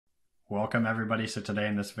Welcome everybody. So today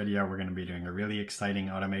in this video, we're going to be doing a really exciting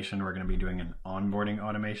automation. We're going to be doing an onboarding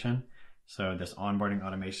automation. So this onboarding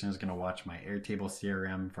automation is going to watch my Airtable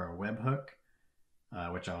CRM for a webhook,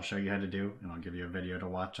 which I'll show you how to do, and I'll give you a video to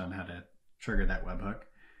watch on how to trigger that webhook.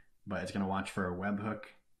 But it's going to watch for a webhook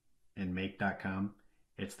in make.com.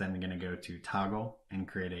 It's then going to go to Toggl and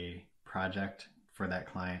create a project for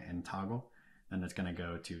that client in Toggl. Then it's going to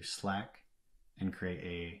go to Slack and create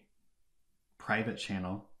a private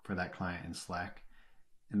channel for that client in Slack.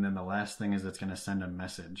 And then the last thing is it's going to send a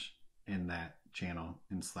message in that channel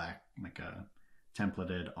in Slack, like a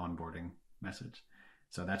templated onboarding message.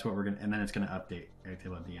 So that's what we're going to, and then it's going to update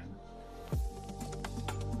Airtable at the end.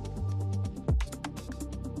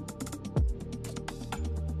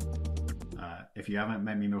 If you haven't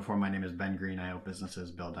met me before, my name is Ben Green. I help businesses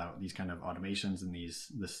build out these kind of automations and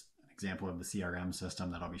this example of the CRM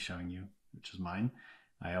system that I'll be showing you, which is mine.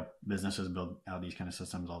 I help businesses build out these kind of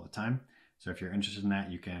systems all the time. So if you're interested in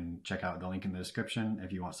that, you can check out the link in the description.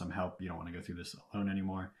 If you want some help, you don't want to go through this alone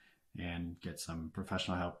anymore, and get some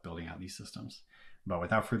professional help building out these systems. But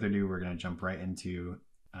without further ado, we're going to jump right into,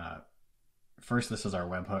 first, this is our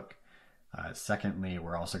webhook. Secondly,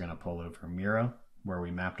 we're also going to pull over Miro, where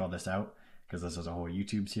we mapped all this out, because this is a whole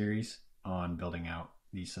YouTube series on building out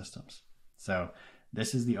these systems. So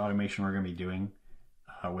this is the automation we're going to be doing,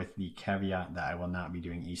 with the caveat that I will not be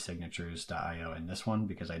doing esignatures.io in this one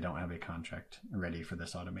because I don't have a contract ready for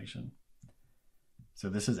this automation. So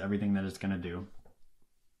this is everything that it's going to do.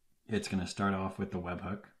 It's going to start off with the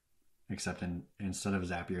webhook, except instead of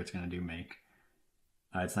Zapier, it's going to do make.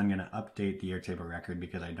 It's then going to update the Airtable record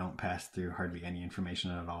because I don't pass through hardly any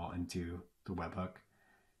information at all into the webhook.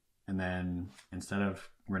 And then instead of,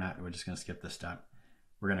 we're just going to skip this step.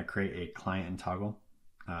 We're going to create a client in Toggl.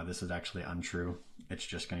 This is actually untrue. It's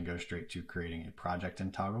just going to go straight to creating a project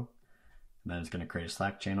in Toggl. And then it's going to create a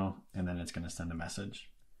Slack channel, and then it's going to send a message.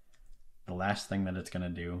 The last thing that it's going to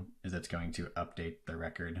do is it's going to update the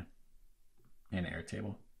record in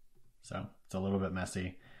Airtable. So it's a little bit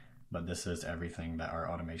messy, but this is everything that our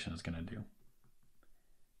automation is going to do.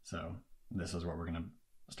 So this is what we're going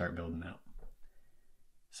to start building out.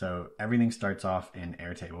 So everything starts off in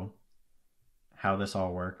Airtable. How this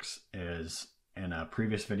all works is, in a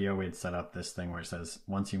previous video, we had set up this thing where it says,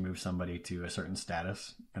 once you move somebody to a certain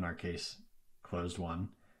status, in our case, closed won,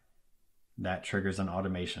 that triggers an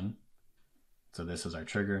automation. So this is our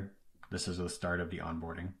trigger. This is the start of the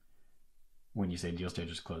onboarding. When you say deal stage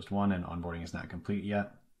is closed won and onboarding is not complete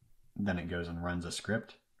yet, then it goes and runs a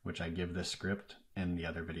script, which I give this script in the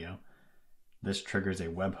other video. This triggers a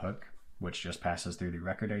webhook, which just passes through the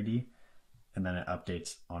record ID, and then it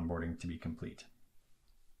updates onboarding to be complete.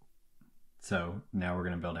 So now we're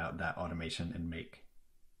going to build out that automation in Make.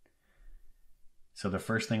 So the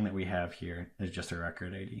first thing that we have here is just a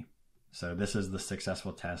record ID. So this is the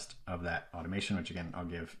successful test of that automation, which again, I'll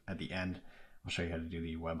give at the end. I'll show you how to do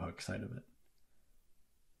the webhook side of it.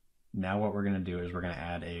 Now what we're going to do is we're going to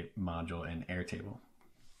add a module in Airtable.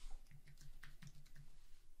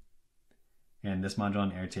 And this module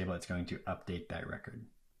in Airtable, it's going to update that record.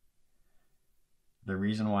 The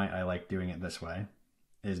reason why I like doing it this way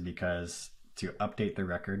is because to update the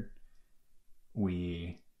record,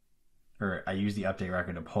 I use the update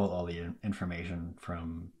record to pull all the information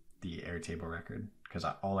from the Airtable record, because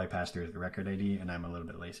all I pass through is the record ID, and I'm a little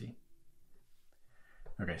bit lazy.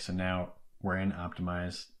 Okay, so now we're in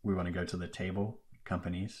Optimize. We want to go to the table,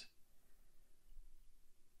 companies.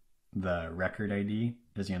 The record ID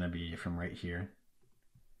is going to be from right here.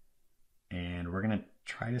 And we're going to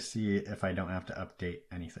try to see if I don't have to update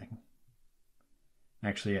anything.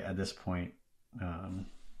 Actually, at this point,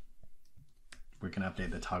 we can update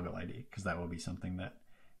the Toggl ID because that will be something that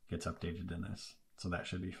gets updated in this. So that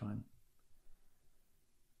should be fine.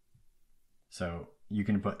 So you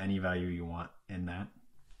can put any value you want in that.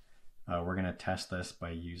 We're going to test this by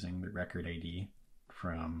using the record ID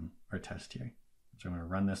from our test here. So I'm going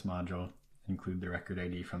to run this module, include the record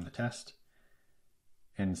ID from the test,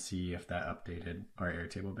 and see if that updated our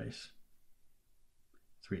Airtable base.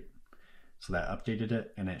 Sweet. So that updated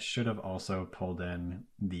it, and it should have also pulled in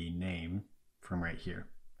the name from right here.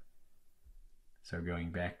 So going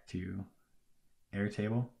back to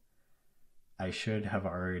Airtable, I should have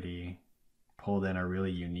already pulled in a really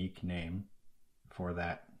unique name for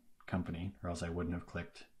that company, or else I wouldn't have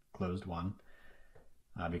clicked closed one,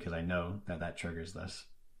 because I know that that triggers this.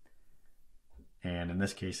 And in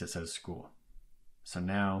this case, it says school. So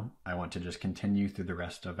now I want to just continue through the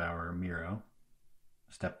rest of our Miro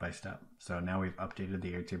step by step. So now we've updated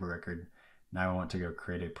the Airtable record. Now I want to go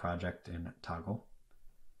create a project in Toggl.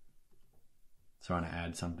 So I want to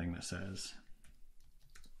add something that says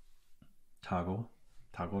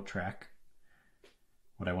Toggl track.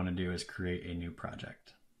 What I want to do is create a new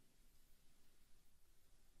project.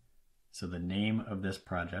 So the name of this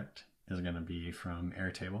project is going to be from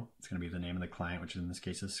Airtable. It's going to be the name of the client, which in this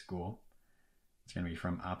case is school. It's going to be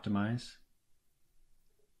from Optimize.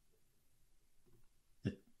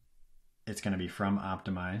 It's going to be from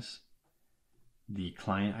Optimize. The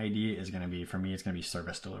client ID is going to be, for me, it's going to be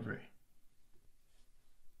service delivery.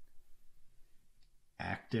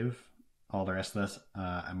 Active, all the rest of this,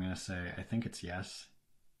 I'm going to say, I think it's yes.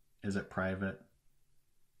 Is it private?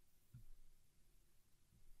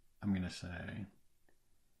 I'm going to say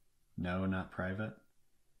no, not private.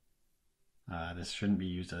 This shouldn't be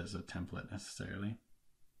used as a template necessarily.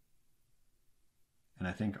 And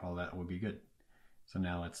I think all that will be good. So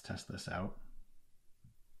now let's test this out.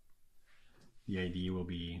 The ID will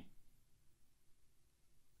be,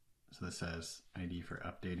 so this says ID for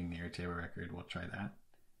updating the Airtable record. We'll try that.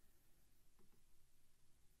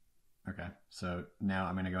 Okay, so now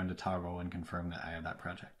I'm going to go into Toggl and confirm that I have that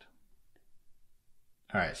project.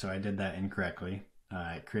 All right, so I did that incorrectly.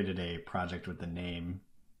 I created a project with the name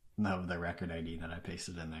of the record ID that I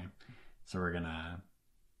pasted in there. So we're going to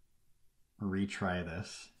retry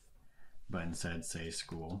this, but instead say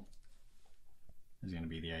school is going to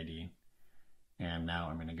be the ID. And now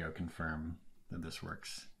I'm going to go confirm that this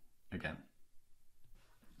works again.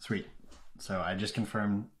 Sweet. So I just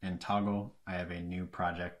confirmed in Toggl, I have a new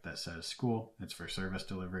project that says school. It's for service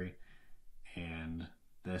delivery. And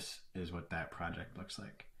this is what that project looks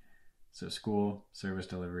like. So school, service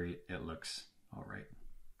delivery, it looks all right.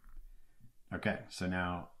 Okay, so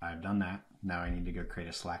now I've done that. Now I need to go create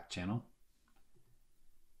a Slack channel.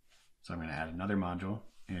 So I'm going to add another module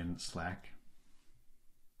in Slack.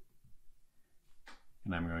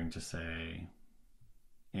 And I'm going to say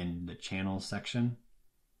in the channel section,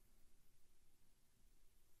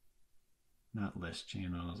 not list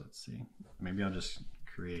channels, let's see. Maybe I'll just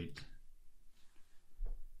create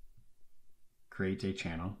a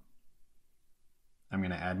channel. I'm going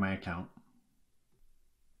to add my account.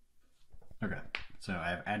 Okay, so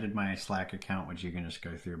I've added my Slack account, which you can just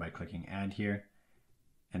go through by clicking add here.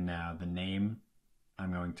 And now the name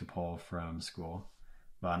I'm going to pull from school.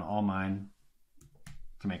 But on all mine,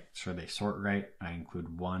 to make sure they sort right, I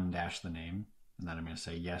include one dash the name, and then I'm going to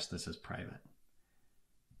say, yes, this is private.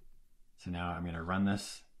 So now I'm going to run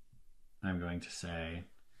this. I'm going to say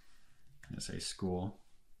school.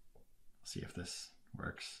 See if this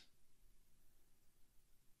works.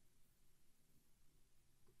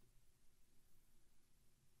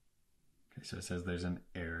 Okay, so it says there's an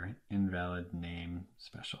error, invalid name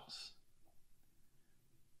specials.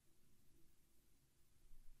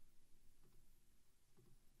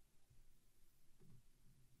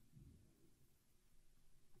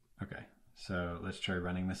 Okay, so let's try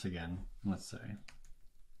running this again. Let's say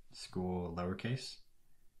school lowercase.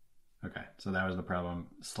 Okay, so that was the problem.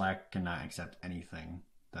 Slack cannot accept anything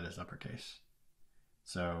that is uppercase.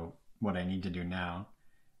 So what I need to do now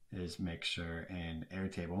is make sure in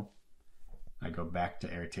Airtable, I go back to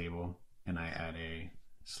Airtable and I add a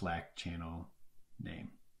Slack channel name.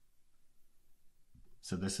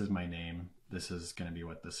 So this is my name. This is going to be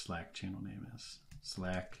what the Slack channel name is.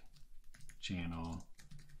 Slack channel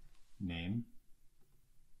name.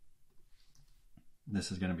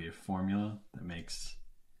 This is going to be a formula that makes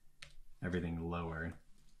everything lower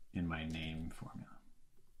in my name formula.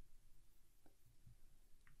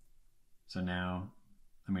 So now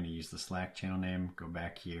I'm going to use the Slack channel name, go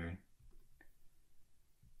back here,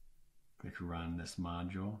 click run this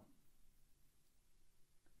module.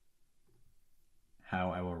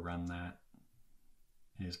 How I will run that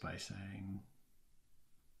is by saying,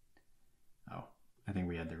 oh, I think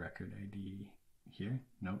we had the record ID here.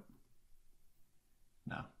 Nope.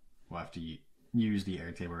 No, we'll have to use the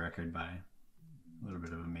Airtable record by a little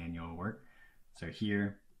bit of a manual work. So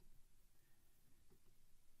here,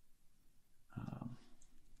 I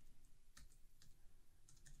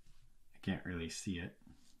can't really see it.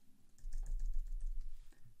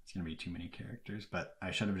 It's going to be too many characters, but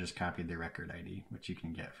I should have just copied the record ID, which you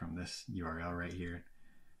can get from this URL right here.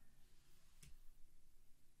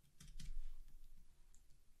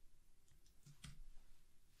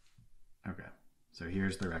 Okay, so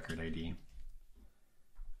here's the record ID.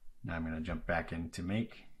 Now I'm going to jump back into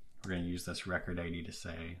make. We're going to use this record ID to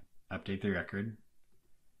say update the record.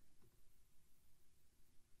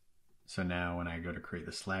 So now when I go to create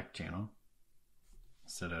the Slack channel,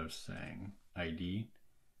 instead of saying ID,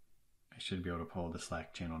 I should be able to pull the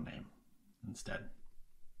Slack channel name instead.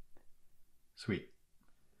 Sweet.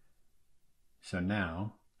 So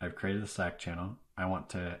now I've created the Slack channel. I want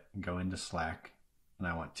to go into Slack and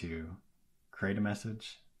I want to create a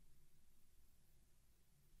message.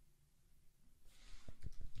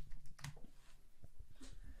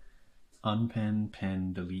 Unpin,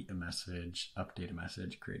 pin, delete a message, update a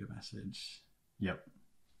message, create a message. Yep,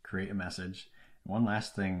 create a message. One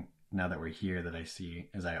last thing now that we're here that I see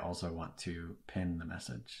is I also want to pin the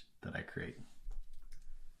message that I create.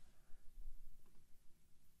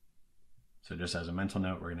 So just as a mental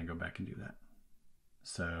note, we're going to go back and do that.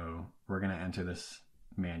 So we're going to enter this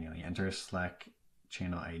manually. Enter a Slack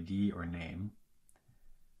channel ID or name.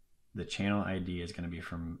 The channel ID is going to be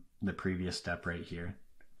from the previous step right here.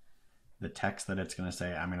 The text that it's going to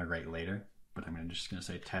say, I'm going to write later, but I'm just going to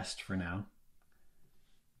say test for now.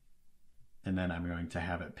 And then I'm going to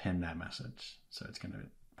have it pin that message. So it's going to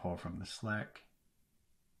pull from the Slack.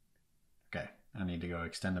 Okay, I need to go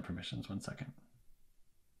extend the permissions 1 second.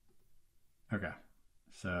 Okay,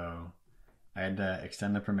 so I had to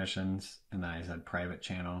extend the permissions and then I said private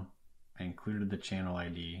channel. I included the channel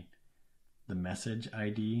ID, the message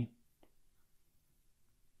ID.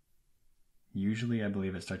 Usually I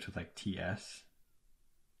believe it starts with like TS.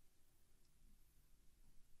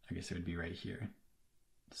 I guess it would be right here.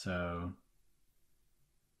 So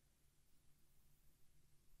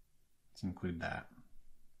let's include that.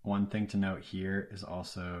 One thing to note here is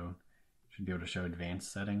also should be able to show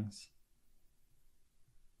advanced settings.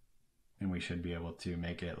 And we should be able to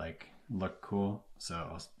make it like look cool. So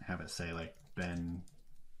I'll have it say like Ben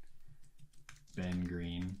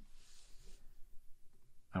Green.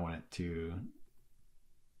 I want it to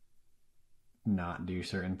not do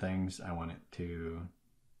certain things. I want it to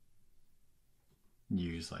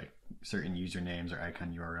use like certain usernames or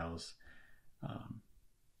icon URLs.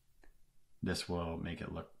 This will make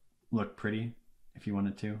it look pretty if you want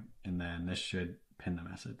it to. And then this should pin the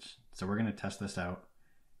message. So we're going to test this out.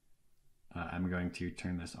 I'm going to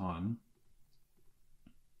turn this on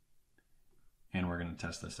and we're going to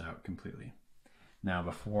test this out completely. Now,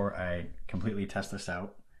 before I completely test this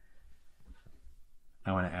out,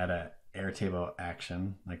 I want to add a Airtable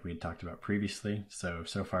action like we had talked about previously. So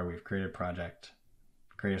far we've created a project,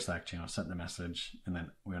 created a Slack channel, sent the message, and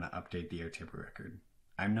then we want to update the Airtable record.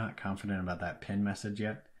 I'm not confident about that pin message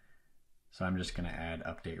yet. So I'm just going to add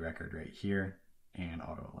update record right here and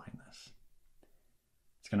auto align this.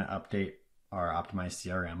 It's going to update our optimized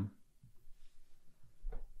CRM.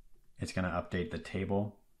 It's going to update the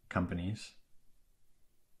table companies.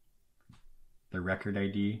 The record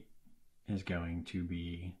ID is going to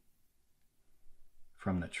be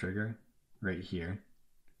from the trigger right here.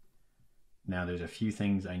 Now there's a few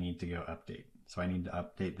things I need to go update. So I need to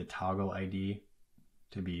update the Toggl ID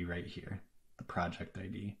to be right here, the project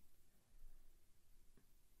ID.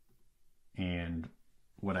 And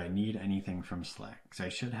would I need anything from Slack? Because I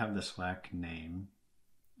should have the Slack name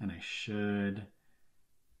and I should,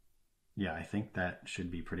 yeah, I think that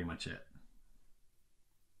should be pretty much it.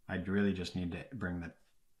 I'd really just need to bring the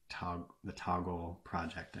Toggl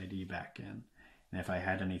project ID back in. And if I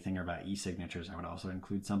had anything about e-signatures, I would also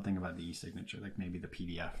include something about the e-signature, like maybe the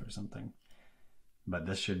PDF or something. But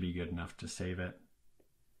this should be good enough to save it.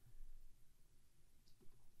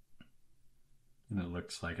 And it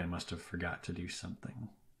looks like I must have forgot to do something.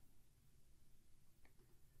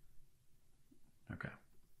 Okay,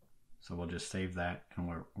 so we'll just save that and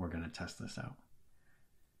we're going to test this out.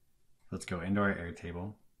 Let's go into our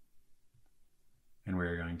Airtable and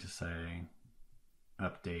we're going to say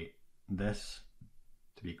update this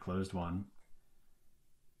to be closed one.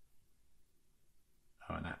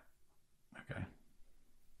 Oh, and that, okay.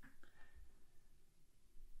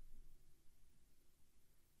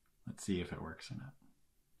 Let's see if it works or not.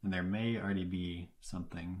 And there may already be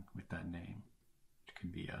something with that name, which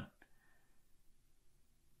could be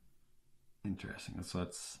interesting. So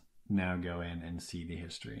let's now go in and see the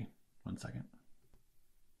history. 1 second.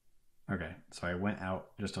 Okay, so I went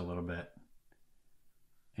out just a little bit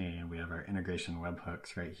and we have our integration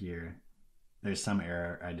webhooks right here. There's some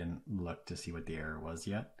error. I didn't look to see what the error was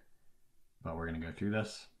yet, but we're going to go through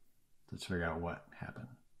this. Let's figure out what happened.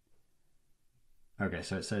 Okay,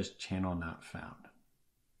 so it says channel not found.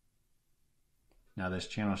 Now this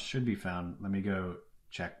channel should be found. Let me go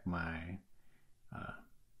check my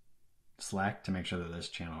Slack to make sure that this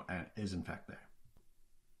channel is in fact there.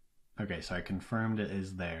 Okay, so I confirmed it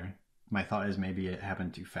is there. My thought is maybe it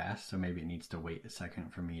happened too fast, so maybe it needs to wait a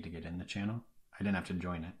second for me to get in the channel. I didn't have to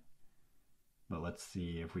join it, but let's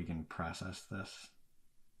see if we can process this.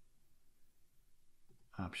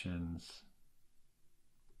 Options.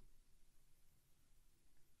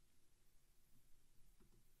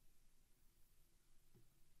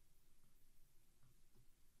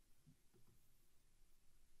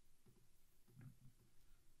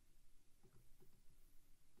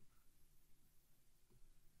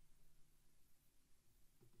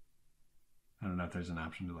 if there's an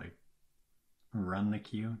option to like run the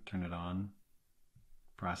queue, turn it on,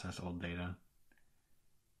 process old data.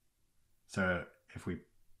 So if we,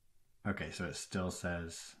 okay, so it still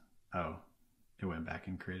says, oh, it went back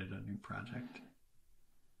and created a new project.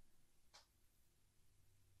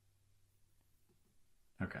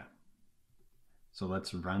 Okay. So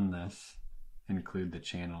let's run this, include the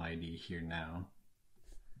channel ID here now.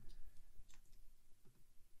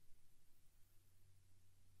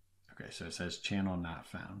 Okay, so it says channel not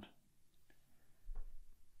found.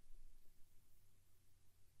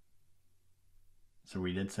 So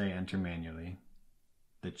we did say enter manually.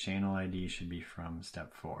 The channel ID should be from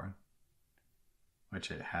step 4, which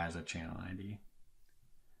it has a channel ID.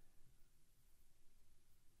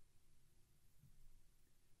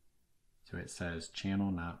 So it says channel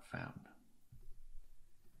not found.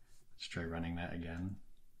 Let's try running that again.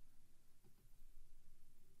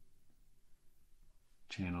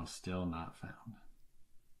 Channel still not found.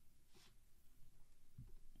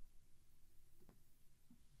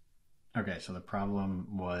 Okay, so the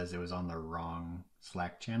problem was it was on the wrong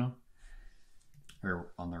Slack channel,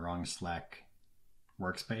 or on the wrong Slack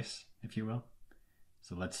workspace, if you will.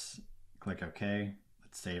 So let's click OK,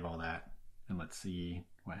 let's save all that, and let's see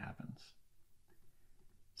what happens.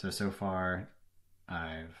 So far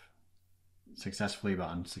I've successfully but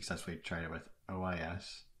unsuccessfully tried it with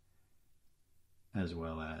OIS, as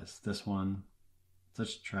well as this one.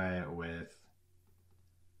 Let's try it with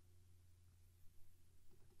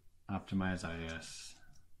Optimize IS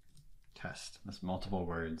test. That's multiple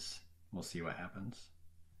words. We'll see what happens.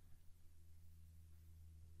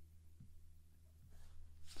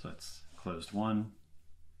 So it's closed one.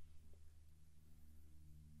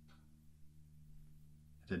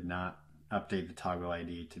 It did not update the Toggl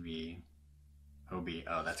ID to be OB.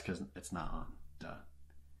 Oh, that's because it's not on. Duh.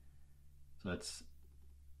 So let's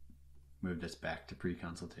move this back to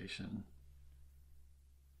pre-consultation.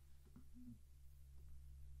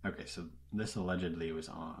 Okay, so this allegedly was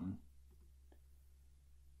on.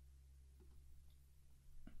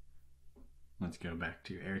 Let's go back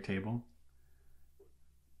to Airtable.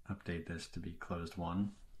 Update this to be closed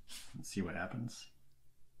one and see what happens.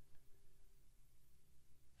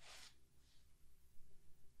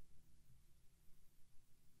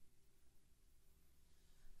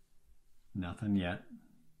 Nothing yet.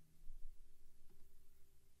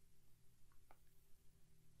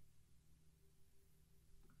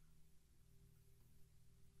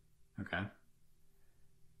 Okay.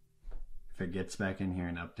 If it gets back in here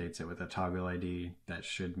and updates it with a Toggl ID, that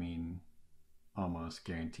should mean almost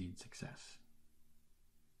guaranteed success.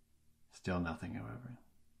 Still nothing, however.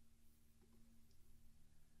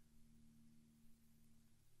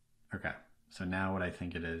 Okay, so now what I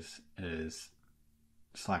think it is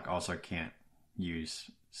Slack also can't use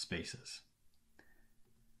spaces.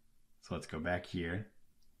 So let's go back here,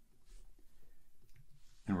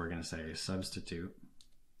 and we're going to say substitute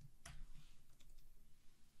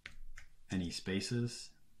any spaces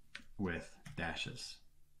with dashes.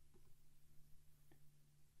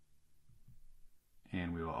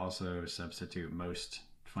 And we will also substitute most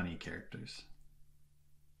funny characters.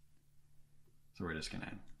 So we're just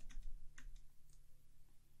gonna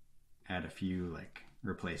add a few, like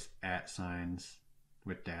replace @ signs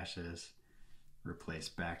with dashes, replace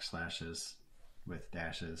backslashes with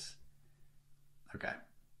dashes. Okay.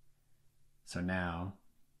 So now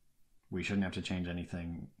we shouldn't have to change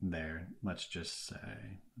anything there. Let's just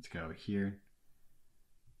say, let's go here,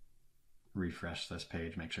 refresh this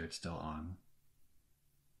page, make sure it's still on.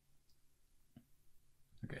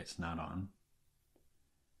 Okay, it's not on.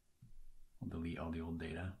 We'll delete all the old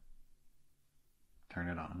data, turn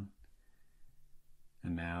it on.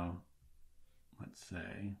 And now let's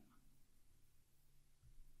say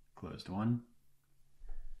closed one.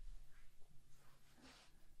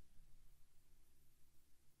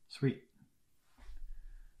 Sweet.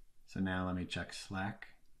 So now let me check Slack.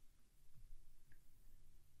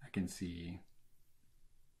 I can see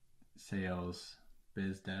sales,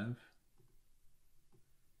 biz dev.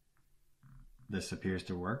 This appears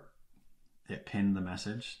to work. It pinned the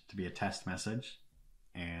message to be a test message,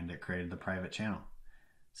 and it created the private channel.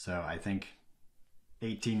 So I think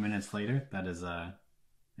 18 minutes later, that is a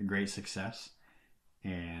great success.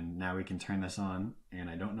 And now we can turn this on, and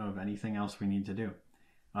I don't know of anything else we need to do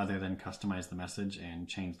other than customize the message and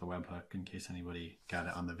change the webhook in case anybody got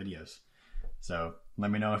it on the videos. So let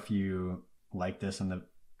me know if you like this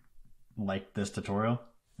tutorial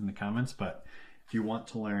in the comments. But if you want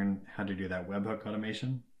to learn how to do that webhook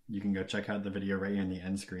automation, you can go check out the video right here in the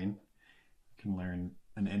end screen. You can learn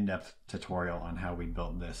an in-depth tutorial on how we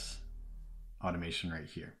built this automation right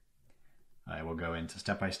here. I will go into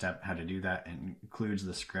step-by-step how to do that, and includes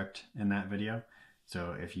the script in that video.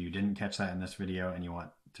 So if you didn't catch that in this video and you want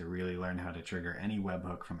to really learn how to trigger any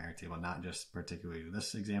webhook from Airtable, not just particularly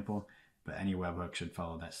this example, but any webhook should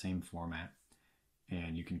follow that same format,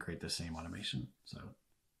 and you can create the same automation. So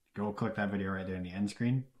go click that video right there in the end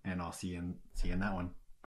screen, and I'll see you in that one.